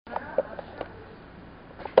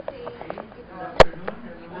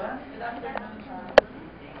afternoon.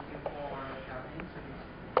 Thank you for coming to this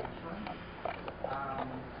invitation.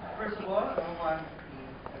 First of all, I want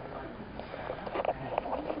everyone to please stand up. And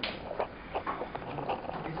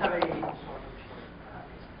these are a sort of short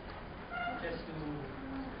just to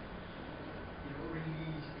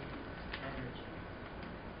release the energy.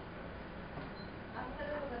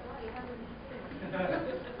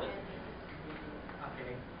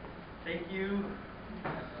 Okay. Thank you.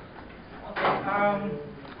 Okay.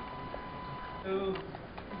 To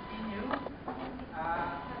continue.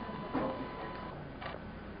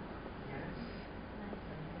 Yes.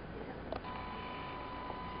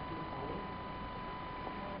 Too cold.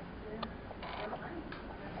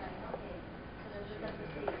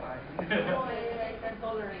 Fine. I can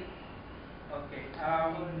tolerate. Okay.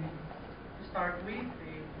 To start with, let me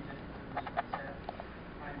just introduce myself.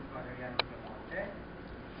 I'm Father Yan Gamonte.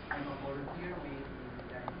 I'm a volunteer with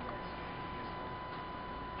the IDS VSOB.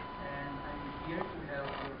 And I'm here to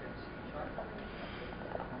help the organization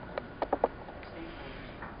stakeholders.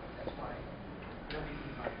 That's why you've been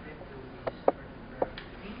invited to this particular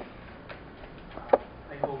meeting.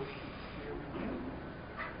 I hope it's clear with you.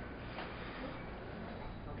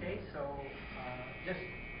 Okay, so just a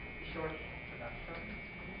short introduction.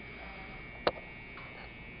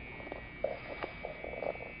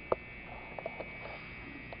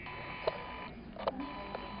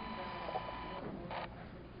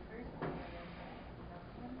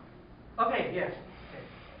 Okay, yes. Okay.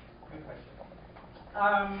 Good question.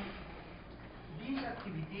 This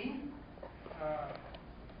activity,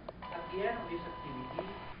 at the end of this activity,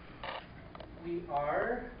 we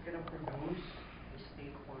are going to produce a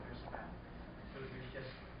stakeholders map. So there's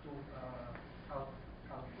just two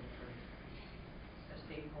output for it. A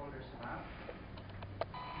stakeholders map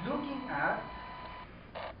looking at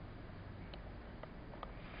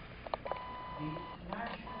the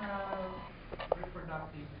national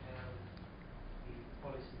reproductive health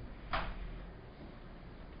policy.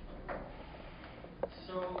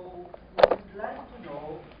 So we would like to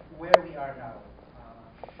know where we are now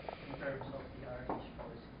in terms of the RH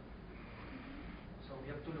policy. So we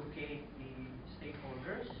have to locate the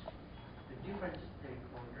stakeholders, the different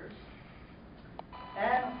stakeholders,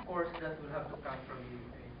 and of course that will have to come from you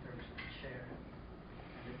in terms of the share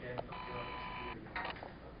and the depth of your experience.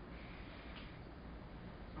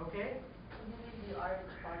 Okay? When you mean the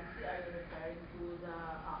RH policy, are you referring to the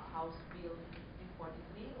House Bill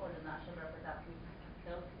 1543 or the National Reproductive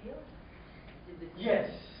Health Bill? Yes.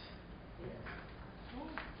 Yes.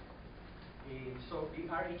 So the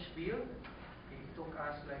RH bill, it took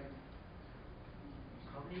us like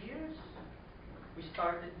how many years? We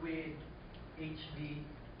started with HB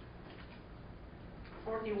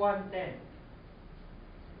 4110.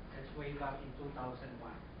 That's way back in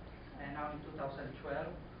 2001. And now in 2012,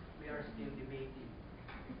 we are still debating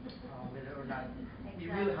whether or not we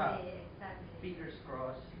will have, fingers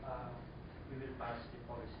crossed, we will pass the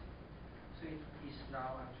policy. So it is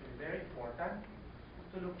now actually very important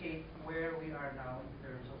to locate where we are now in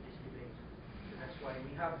terms of this debate. That's why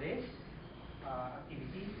we have this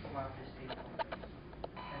activity to map the stakeholders.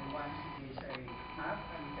 And once it is a map,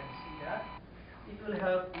 and you can see that, it will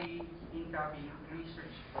help the incoming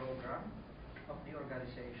research program of the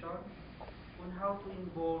organization on how to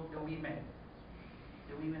involve the women's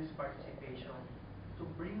participation, to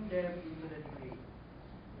bring them into the debate.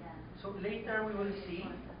 Yeah. So later we will see,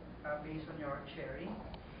 based on your sharing,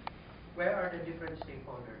 where are the different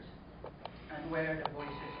stakeholders and where the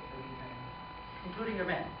voices of the women, including the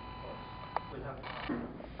men, of course, will have to come.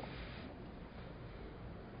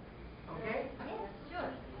 Okay? Yes,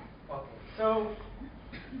 sure. Okay. So,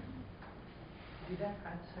 did that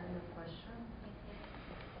answer your question?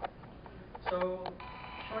 So,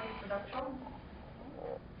 short introduction.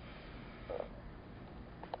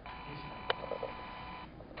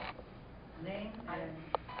 Name and I'm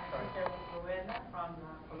Sister Rowena from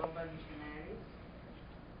Colombian Missionaries.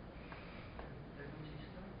 the new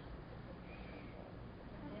sister.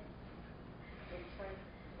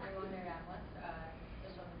 Rona Ramos,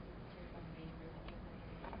 Diplomacy teacher from the University of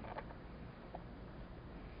Manila.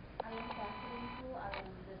 I am Catherine Fu. I am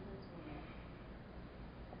businesswoman.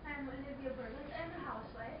 I'm Olivia Burgos. I'm a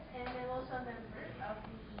housewife, and I'm also a member of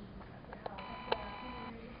the House of the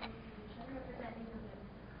Homeowners Association representing the women.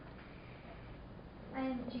 I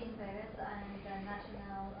am Jean Perez. I am the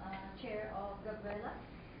national chair of Gabriela.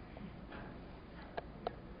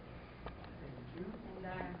 Thank you. And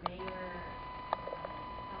I'm Mayor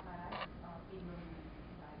Sakarat, Pinoy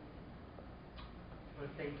Valley. Well,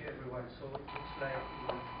 thank you everyone. So it looks like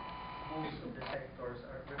most of the sectors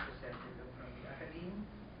are represented from the academe,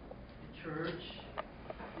 the church,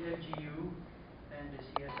 the LGU, and the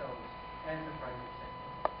CSOs, and the private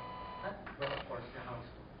sector. And, well, of course, the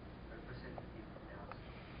household, representative from the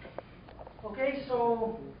household. Okay,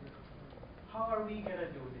 so how are we going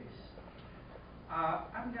to do this?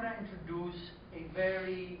 I'm going to introduce a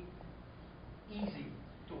very easy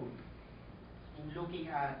tool in looking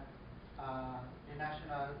at the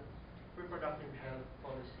National Reproductive Health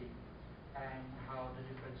Policy and how the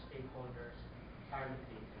different stakeholders are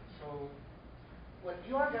located. So what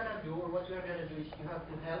you are going to do, or what you are going to do, is you have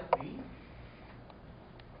to help me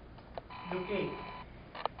locate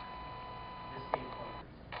the stakeholders.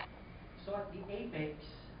 So at the apex,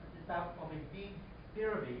 at the top of a big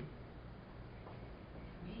pyramid,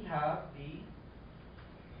 we have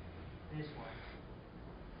this one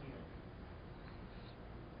here.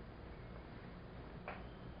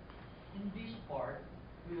 In this part,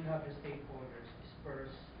 we will have the stakeholders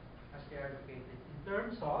dispersed as they are located. In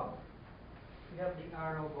terms of, we have the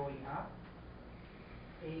arrow going up,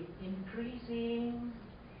 a increasing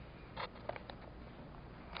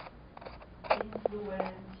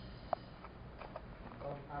influence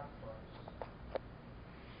of actors.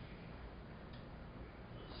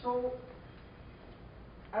 So,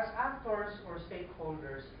 as actors or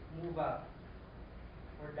stakeholders move up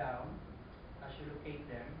or down, as you locate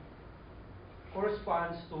them,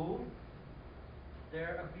 corresponds to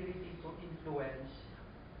their ability to influence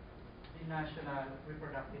the National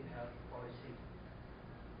Reproductive Health Policy.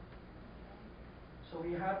 So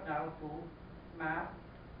we have now to map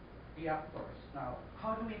the actors. Now,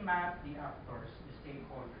 how do we map the actors, the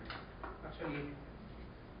stakeholders? Actually,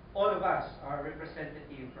 all of us are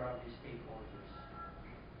representative from the stakeholders.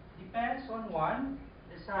 Depends on one,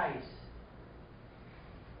 the size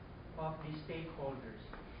of the stakeholders,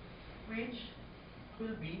 which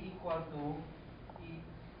will be equal to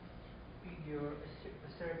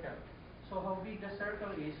a circle. So how big the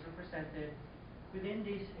circle is represented within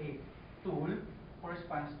this tool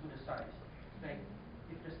corresponds to the size. Like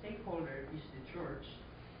if the stakeholder is the church,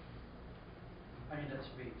 I mean that's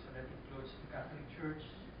big, so that includes the Catholic Church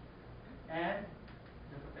and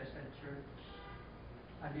the Protestant Church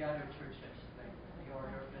and the other churches like the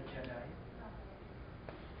Order of the Jedi.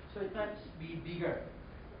 So it must be bigger.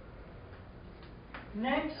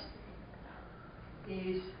 Next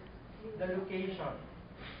is the location.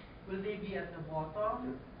 Will they be at the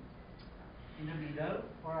bottom, in the middle,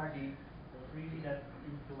 or are they really that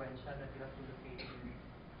influential that you have to locate them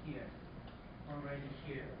here, or already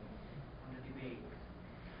here on the debate?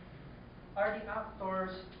 Are the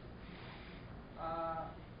actors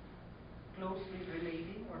closely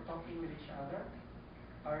relating or talking with each other?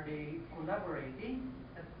 Are they collaborating?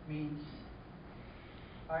 That means,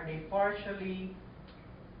 are they partially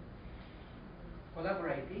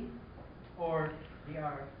collaborating, or they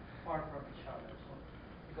are far from each other? So,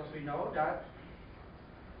 because we know that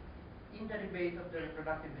in the debate of the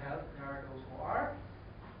reproductive health, there are those who are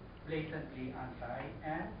blatantly anti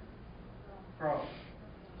and pro.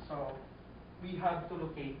 So we have to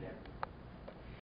locate them.